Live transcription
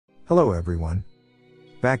Hello everyone.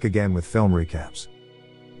 Back again with film recaps.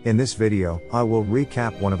 In this video, I will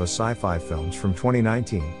recap one of a sci-fi films from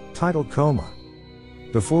 2019, titled COMA.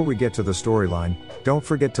 Before we get to the storyline, don't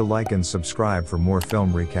forget to like and subscribe for more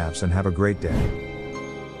film recaps and have a great day.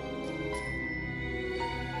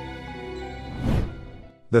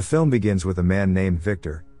 The film begins with a man named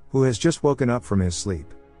Victor, who has just woken up from his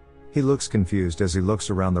sleep. He looks confused as he looks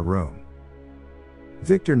around the room.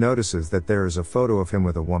 Victor notices that there is a photo of him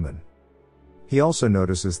with a woman. He also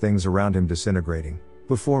notices things around him disintegrating,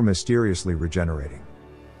 before mysteriously regenerating.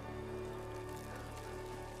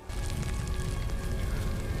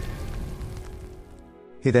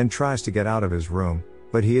 He then tries to get out of his room,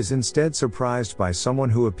 but he is instead surprised by someone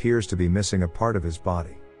who appears to be missing a part of his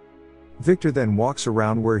body. Victor then walks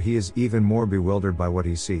around where he is even more bewildered by what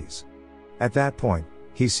he sees. At that point,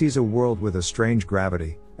 he sees a world with a strange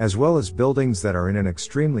gravity, as well as buildings that are in an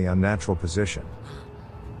extremely unnatural position.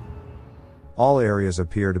 All areas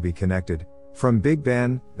appear to be connected, from Big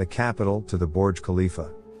Ben, the capital, to the Burj Khalifa.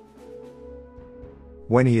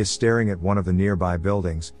 When he is staring at one of the nearby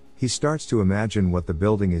buildings, he starts to imagine what the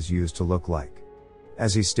building is used to look like.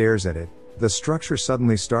 As he stares at it, the structure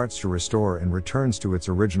suddenly starts to restore and returns to its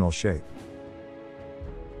original shape.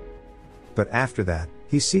 But after that,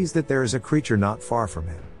 he sees that there is a creature not far from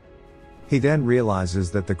him. He then realizes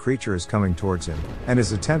that the creature is coming towards him, and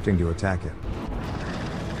is attempting to attack him.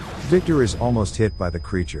 Victor is almost hit by the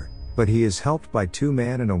creature, but he is helped by two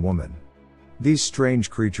men and a woman. These strange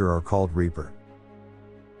creatures are called Reaper.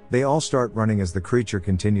 They all start running as the creature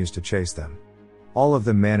continues to chase them. All of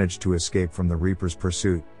them manage to escape from the Reaper's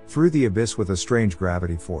pursuit, through the abyss with a strange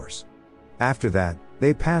gravity force. After that,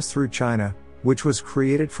 they pass through China, which was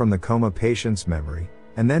created from the coma patient's memory,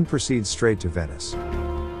 and then proceed straight to Venice.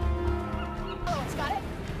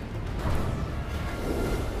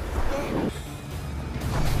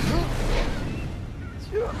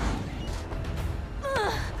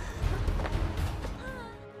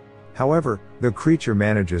 However, the creature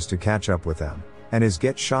manages to catch up with them, and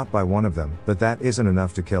gets shot by one of them, but that isn't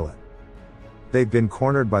enough to kill it. They've been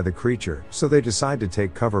cornered by the creature, so they decide to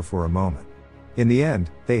take cover for a moment. In the end,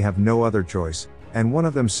 they have no other choice, and one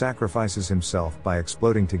of them sacrifices himself by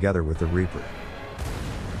exploding together with the Reaper.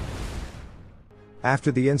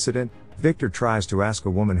 After the incident, Victor tries to ask a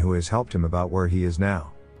woman who has helped him about where he is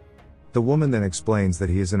now. The woman then explains that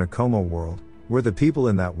he is in a coma world, where the people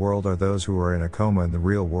in that world are those who are in a coma in the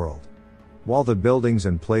real world. While the buildings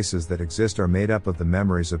and places that exist are made up of the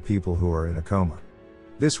memories of people who are in a coma.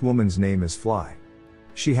 This woman's name is Fly.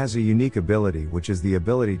 She has a unique ability, which is the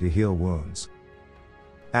ability to heal wounds.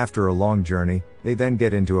 After a long journey, they then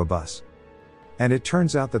get into a bus. And it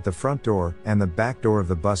turns out that the front door and the back door of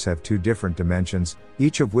the bus have two different dimensions,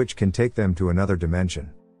 each of which can take them to another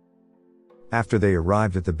dimension. After they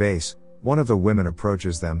arrived at the base, one of the women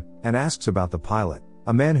approaches them, and asks about the pilot,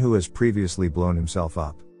 a man who has previously blown himself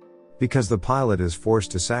up. Because the pilot is forced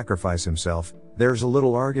to sacrifice himself, there's a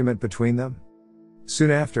little argument between them. Soon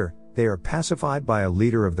after, they are pacified by a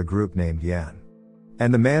leader of the group named Yan.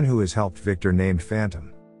 And the man who has helped Victor named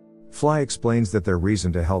Phantom. Fly explains that their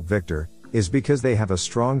reason to help Victor is because they have a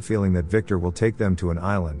strong feeling that Victor will take them to an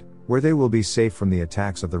island, where they will be safe from the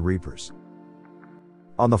attacks of the Reapers.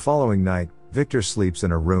 On the following night, Victor sleeps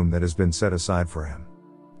in a room that has been set aside for him.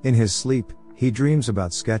 In his sleep, he dreams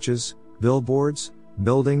about sketches, billboards,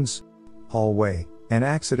 buildings, hallway, and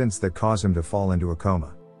accidents that cause him to fall into a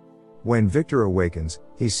coma. When Victor awakens,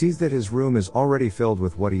 he sees that his room is already filled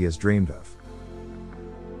with what he has dreamed of.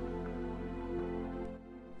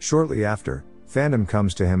 Shortly after, Phantom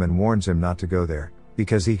comes to him and warns him not to go there,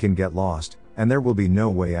 because he can get lost, and there will be no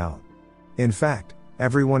way out. In fact,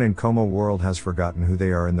 everyone in Coma World has forgotten who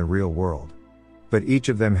they are in the real world. But each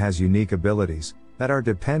of them has unique abilities, that are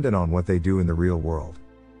dependent on what they do in the real world.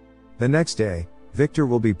 The next day, Victor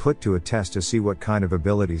will be put to a test to see what kind of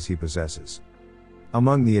abilities he possesses.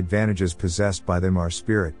 Among the advantages possessed by them are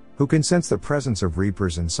Spirit, who can sense the presence of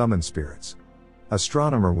Reapers and summon spirits.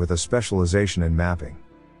 Astronomer with a specialization in mapping.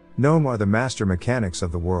 Gnome are the master mechanics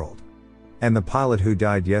of the world. And the pilot who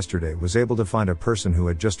died yesterday was able to find a person who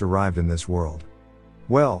had just arrived in this world.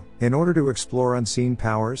 Well, in order to explore unseen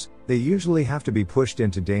powers, they usually have to be pushed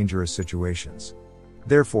into dangerous situations.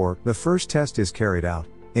 Therefore, the first test is carried out,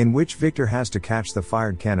 in which Victor has to catch the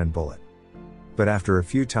fired cannon bullet. But after a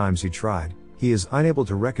few times he tried, he is unable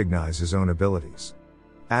to recognize his own abilities.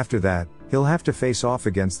 After that, he'll have to face off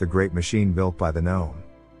against the great machine built by the gnome.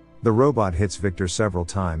 The robot hits Victor several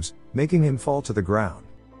times, making him fall to the ground.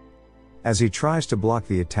 As he tries to block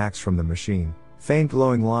the attacks from the machine, faint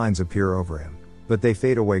glowing lines appear over him, but they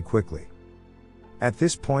fade away quickly. At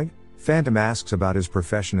this point, Phantom asks about his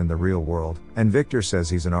profession in the real world, and Victor says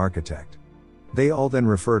he's an architect. They all then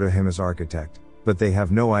refer to him as architect, but they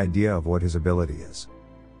have no idea of what his ability is.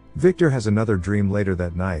 Victor has another dream later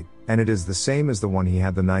that night, and it is the same as the one he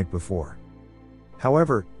had the night before.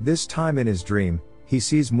 However, this time in his dream, he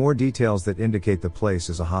sees more details that indicate the place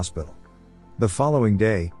is a hospital. The following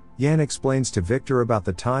day, Yan explains to Victor about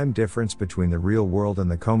the time difference between the real world and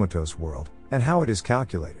the comatose world, and how it is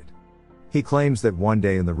calculated. He claims that one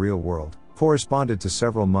day in the real world corresponded to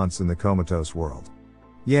several months in the comatose world.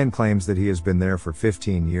 Yan claims that he has been there for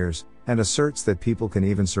 15 years, and asserts that people can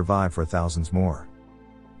even survive for thousands more.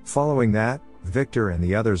 Following that, Victor and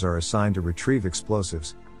the others are assigned to retrieve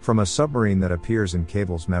explosives from a submarine that appears in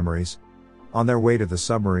Cable's memories. On their way to the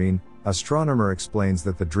submarine, Astronomer explains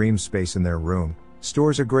that the dream space in their room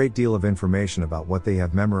stores a great deal of information about what they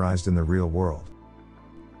have memorized in the real world.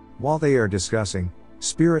 While they are discussing,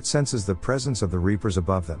 Spirit senses the presence of the Reapers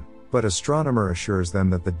above them, but Astronomer assures them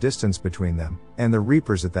that the distance between them and the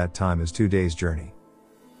Reapers at that time is 2 days' journey.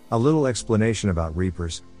 A little explanation about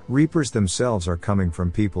Reapers. Reapers themselves are coming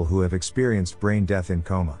from people who have experienced brain death in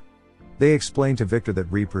coma. They explain to Victor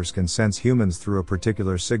that Reapers can sense humans through a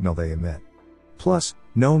particular signal they emit. Plus,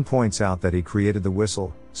 Gnome points out that he created the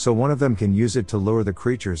whistle, so one of them can use it to lure the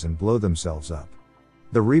creatures and blow themselves up.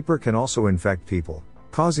 The Reaper can also infect people,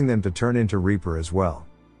 causing them to turn into Reaper as well.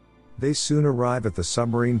 They soon arrive at the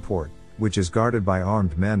submarine port, which is guarded by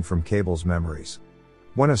armed men from Cable's memories.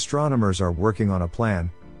 When astronomers are working on a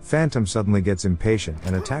plan, Phantom suddenly gets impatient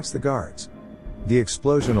and attacks the guards. The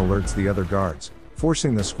explosion alerts the other guards,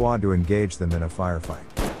 forcing the squad to engage them in a firefight.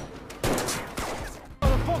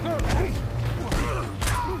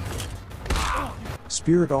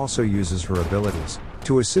 Spirit also uses her abilities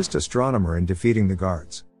to assist Astronomer in defeating the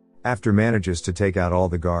guards. After manages to take out all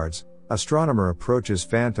the guards, Astronomer approaches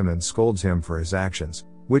Phantom and scolds him for his actions,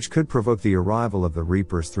 which could provoke the arrival of the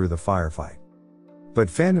Reapers through the firefight. But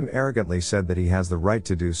Phantom arrogantly said that he has the right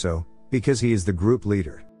to do so, because he is the group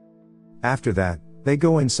leader. After that, they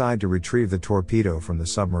go inside to retrieve the torpedo from the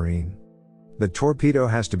submarine. The torpedo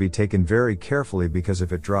has to be taken very carefully because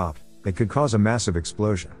if it dropped, it could cause a massive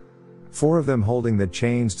explosion. 4 of them holding the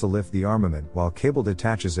chains to lift the armament while Cable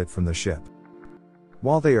detaches it from the ship.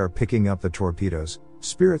 While they are picking up the torpedoes,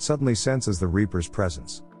 Spirit suddenly senses the Reaper's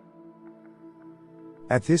presence.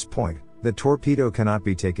 At this point, the torpedo cannot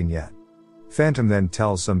be taken yet. Phantom then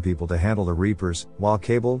tells some people to handle the Reapers, while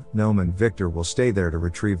Cable, Gnome and Victor will stay there to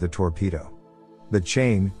retrieve the torpedo. The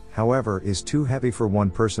chain, however, is too heavy for one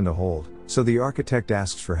person to hold, so the architect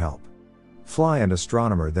asks for help. Fly and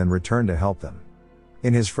Astronomer then return to help them.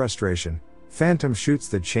 In his frustration, Phantom shoots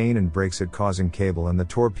the chain and breaks it, causing Cable and the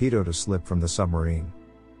torpedo to slip from the submarine.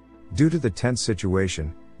 Due to the tense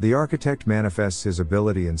situation, the architect manifests his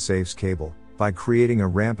ability and saves Cable by creating a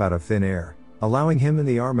ramp out of thin air, allowing him and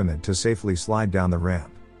the armament to safely slide down the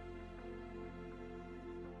ramp.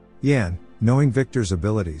 Yan, knowing Victor's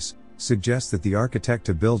abilities, suggests that the architect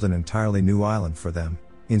to build an entirely new island for them,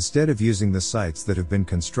 instead of using the sites that have been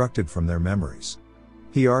constructed from their memories.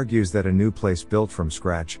 He argues that a new place built from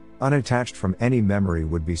scratch, unattached from any memory,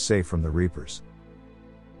 would be safe from the Reapers.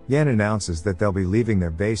 Yan announces that they'll be leaving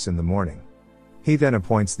their base in the morning. He then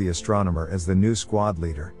appoints the Astronomer as the new squad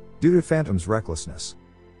leader, due to Phantom's recklessness.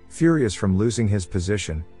 Furious from losing his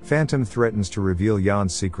position, Phantom threatens to reveal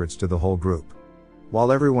Yan's secrets to the whole group.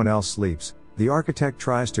 While everyone else sleeps, the architect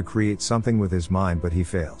tries to create something with his mind, but he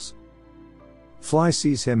fails. Fly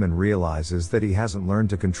sees him and realizes that he hasn't learned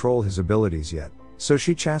to control his abilities yet, so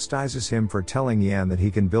she chastises him for telling Yan that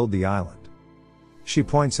he can build the island. She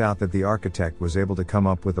points out that the architect was able to come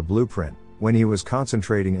up with a blueprint when he was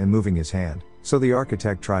concentrating and moving his hand, so the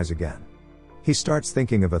architect tries again. He starts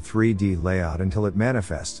thinking of a 3D layout until it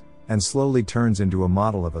manifests, and slowly turns into a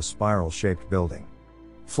model of a spiral-shaped building.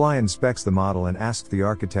 Fly inspects the model and asks the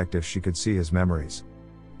architect if she could see his memories.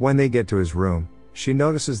 When they get to his room, she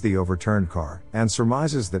notices the overturned car, and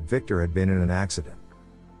surmises that Victor had been in an accident.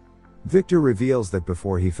 Victor reveals that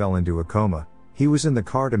before he fell into a coma, he was in the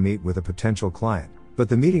car to meet with a potential client, but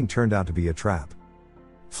the meeting turned out to be a trap.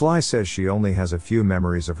 Fly says she only has a few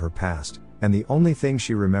memories of her past, and the only thing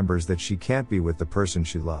she remembers that she can't be with the person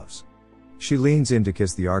she loves. She leans in to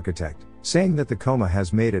kiss the architect, saying that the coma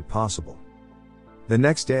has made it possible. The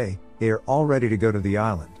next day, they are all ready to go to the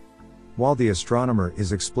island. While the Astronomer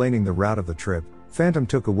is explaining the route of the trip, Phantom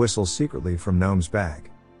took a whistle secretly from Gnome's bag.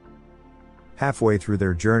 Halfway through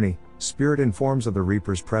their journey, Spirit informs of the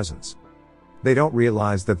Reaper's presence. They don't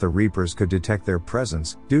realize that the Reapers could detect their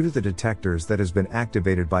presence due to the detectors that has been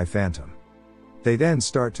activated by Phantom. They then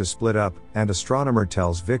start to split up, and Astronomer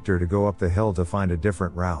tells Victor to go up the hill to find a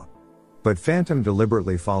different route. But Phantom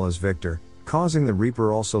deliberately follows Victor, causing the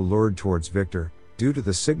Reaper also lured towards Victor, due to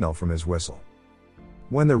the signal from his whistle.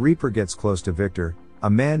 When the Reaper gets close to Victor, a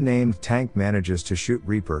man named Tank manages to shoot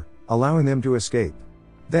Reaper, allowing them to escape.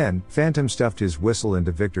 Then, Phantom stuffed his whistle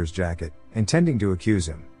into Victor's jacket, intending to accuse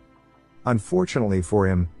him. Unfortunately for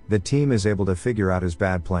him, the team is able to figure out his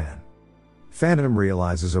bad plan. Phantom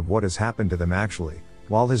realizes of what has happened to them actually,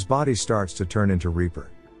 while his body starts to turn into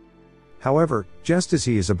Reaper. However, just as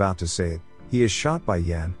he is about to say it, he is shot by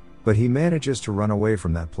Yan, but he manages to run away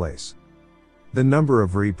from that place. The number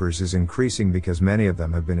of Reapers is increasing because many of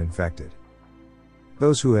them have been infected.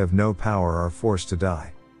 Those who have no power are forced to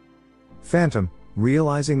die. Phantom,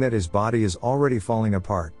 realizing that his body is already falling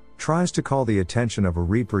apart, tries to call the attention of a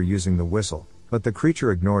Reaper using the whistle, but the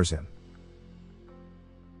creature ignores him.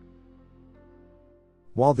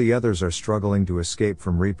 While the others are struggling to escape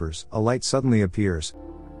from Reapers, a light suddenly appears,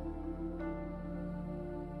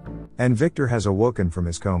 and Victor has awoken from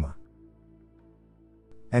his coma.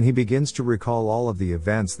 And he begins to recall all of the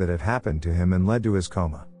events that have happened to him and led to his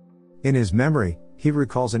coma. In his memory, he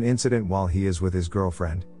recalls an incident while he is with his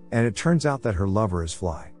girlfriend, and it turns out that her lover is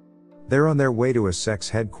Fly. They're on their way to a sex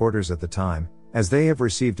headquarters at the time, as they have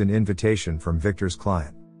received an invitation from Victor's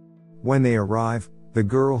client. When they arrive, the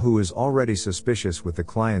girl who is already suspicious with the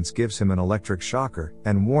clients gives him an electric shocker,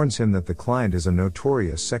 and warns him that the client is a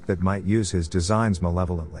notorious sect that might use his designs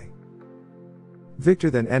malevolently. Victor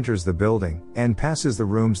then enters the building, and passes the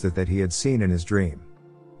rooms that he had seen in his dream.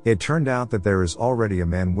 It turned out that there is already a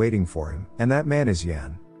man waiting for him, and that man is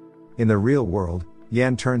Yan. In the real world,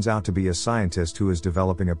 Yan turns out to be a scientist who is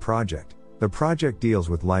developing a project. The project deals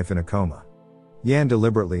with life in a coma. Yan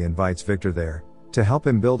deliberately invites Victor there, to help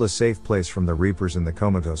him build a safe place from the Reapers in the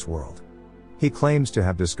comatose world. He claims to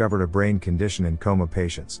have discovered a brain condition in coma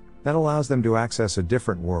patients, that allows them to access a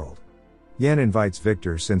different world. Yan invites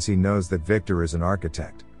Victor since he knows that Victor is an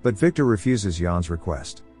architect, but Victor refuses Yan's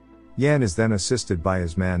request. Yan is then assisted by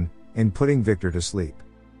his men, in putting Victor to sleep.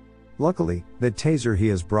 Luckily, the taser he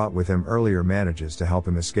has brought with him earlier manages to help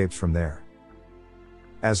him escape from there.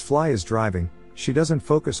 As Fly is driving, she doesn't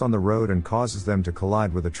focus on the road and causes them to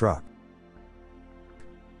collide with a truck.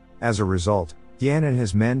 As a result, Yan and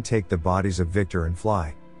his men take the bodies of Victor and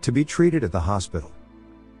Fly, to be treated at the hospital.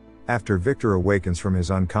 After Victor awakens from his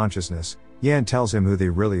unconsciousness, Yan tells him who they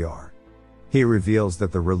really are. He reveals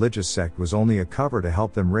that the religious sect was only a cover to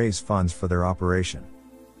help them raise funds for their operation.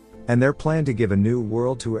 And their plan to give a new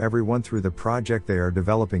world to everyone through the project they are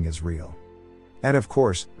developing is real. And of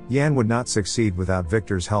course, Yan would not succeed without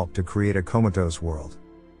Victor's help to create a comatose world.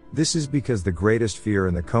 This is because the greatest fear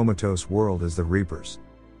in the comatose world is the Reapers.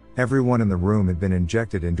 Everyone in the room had been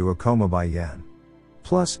injected into a coma by Yan.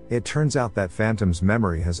 Plus, it turns out that Phantom's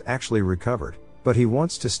memory has actually recovered, but he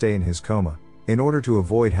wants to stay in his coma, in order to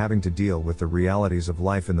avoid having to deal with the realities of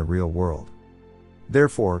life in the real world.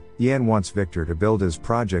 Therefore, Yan wants Victor to build his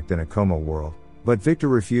project in a coma world, but Victor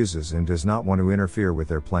refuses and does not want to interfere with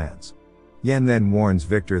their plans. Yan then warns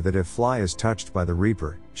Victor that if Fly is touched by the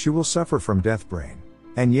Reaper, she will suffer from death brain.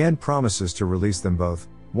 And Yan promises to release them both,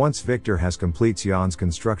 once Victor has completes Yan's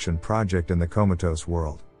construction project in the comatose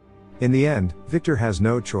world. In the end, Victor has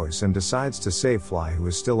no choice and decides to save Fly, who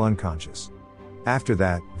is still unconscious. After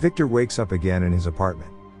that, Victor wakes up again in his apartment.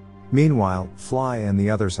 Meanwhile, Fly and the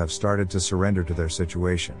others have started to surrender to their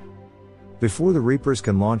situation. Before the Reapers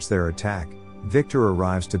can launch their attack, Victor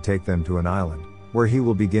arrives to take them to an island, where he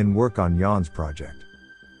will begin work on Yan's project.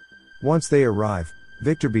 Once they arrive,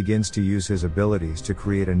 Victor begins to use his abilities to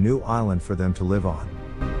create a new island for them to live on.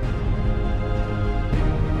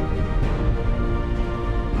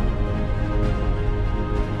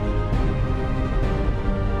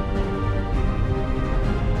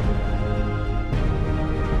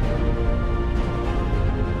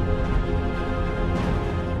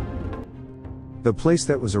 The place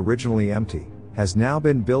that was originally empty, has now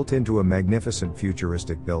been built into a magnificent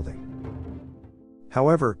futuristic building.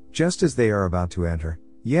 However, just as they are about to enter,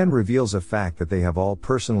 Yan reveals a fact that they have all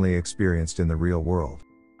personally experienced in the real world.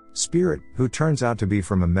 Spirit, who turns out to be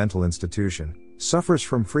from a mental institution, suffers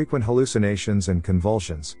from frequent hallucinations and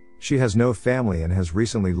convulsions. She has no family and has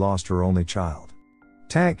recently lost her only child.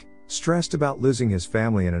 Tank, stressed about losing his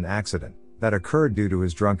family in an accident that occurred due to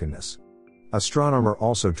his drunkenness. Astronomer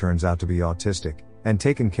also turns out to be autistic, and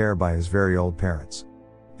taken care by his very old parents.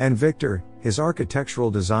 And Victor, his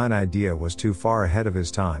architectural design idea was too far ahead of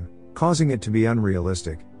his time, causing it to be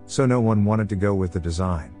unrealistic, so no one wanted to go with the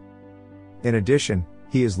design. In addition,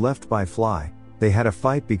 he is left by Fly. They had a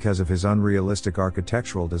fight because of his unrealistic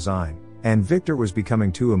architectural design, and Victor was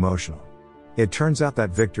becoming too emotional. It turns out that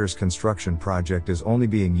Victor's construction project is only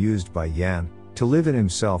being used by Yan, to live in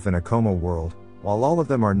himself in a coma world, while all of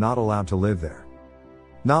them are not allowed to live there.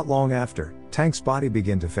 Not long after, Tank's body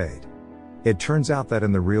began to fade. It turns out that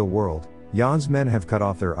in the real world, Jan's men have cut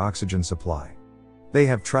off their oxygen supply. They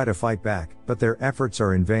have tried to fight back, but their efforts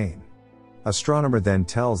are in vain. Astronomer then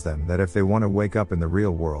tells them that if they want to wake up in the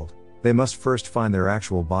real world, they must first find their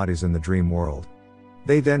actual bodies in the dream world.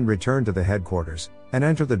 They then return to the headquarters, and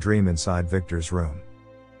enter the dream inside Victor's room.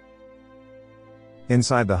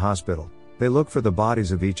 Inside the hospital, they look for the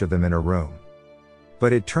bodies of each of them in a room.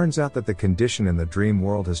 But it turns out that the condition in the dream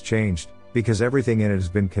world has changed, because everything in it has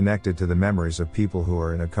been connected to the memories of people who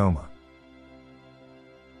are in a coma.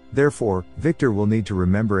 Therefore, Victor will need to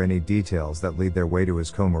remember any details that lead their way to his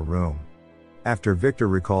coma room. After Victor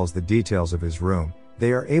recalls the details of his room,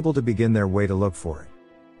 they are able to begin their way to look for it.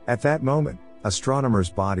 At that moment, Astronomer's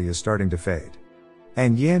body is starting to fade.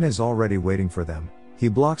 And Jan is already waiting for them. He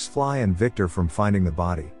blocks Fly and Victor from finding the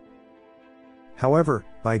body. However,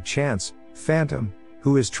 by chance, Phantom,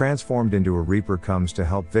 who is transformed into a Reaper, comes to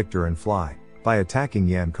help Victor and Fly, by attacking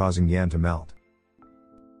Jan, causing Jan to melt.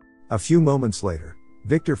 A few moments later,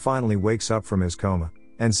 Victor finally wakes up from his coma,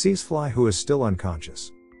 and sees Fly, who is still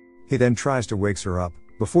unconscious. He then tries to wake her up,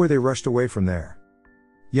 before they rushed away from there.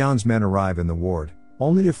 Jan's men arrive in the ward,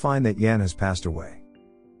 only to find that Jan has passed away.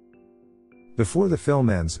 Before the film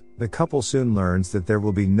ends, the couple soon learns that there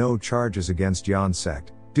will be no charges against Jan's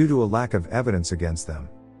sect, due to a lack of evidence against them.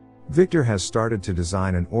 Victor has started to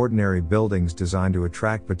design an ordinary buildings designed to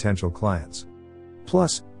attract potential clients.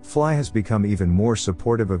 Plus, Fly has become even more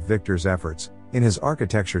supportive of Victor's efforts, in his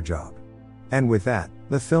architecture job. And with that,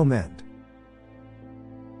 the film ends.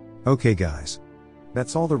 Okay guys.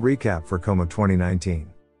 That's all the recap for COMA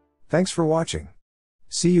 2019. Thanks for watching.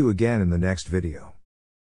 See you again in the next video.